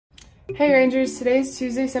Hey Rangers, today is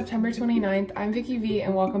Tuesday, September 29th. I'm Vicky V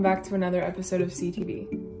and welcome back to another episode of CTV.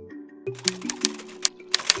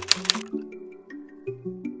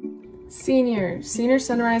 Senior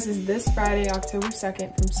Sunrise is this Friday, October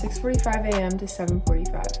 2nd from 6:45 a.m. to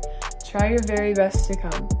 7:45. Try your very best to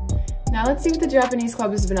come. Now let's see what the Japanese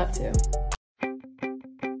club has been up to.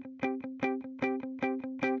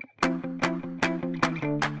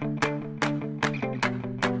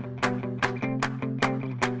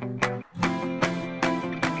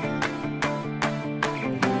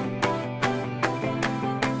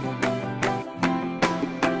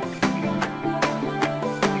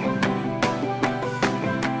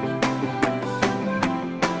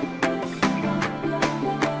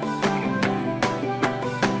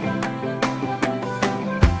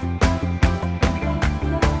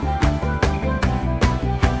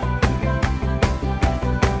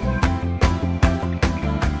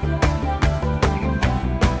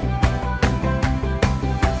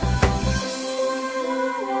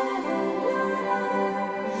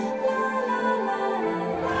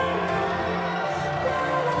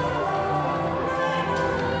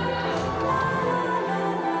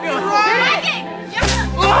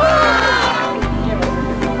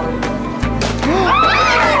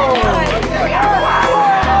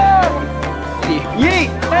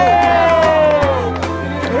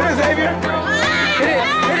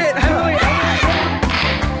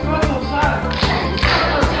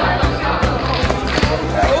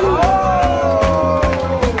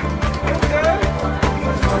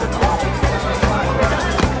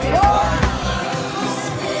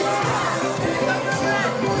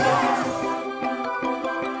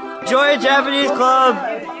 Join Japanese Club!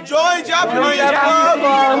 Join Japanese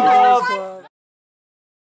Club!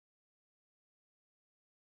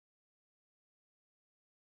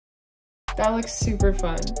 That looks super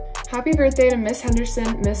fun. Happy birthday to Miss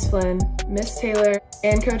Henderson, Miss Flynn, Miss Taylor,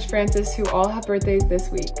 and Coach Francis, who all have birthdays this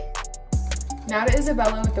week. Now to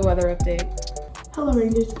Isabella with the weather update. Hello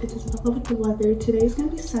Rangers, it's Isabella with the weather. Today is going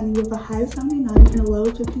to be sunny with a high of 79 and a low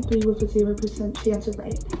of 53 with a 0% chance of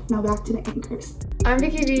rain. Now back to the anchors. I'm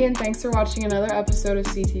Vicky V and thanks for watching another episode of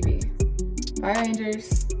CTV. Bye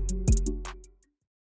Rangers!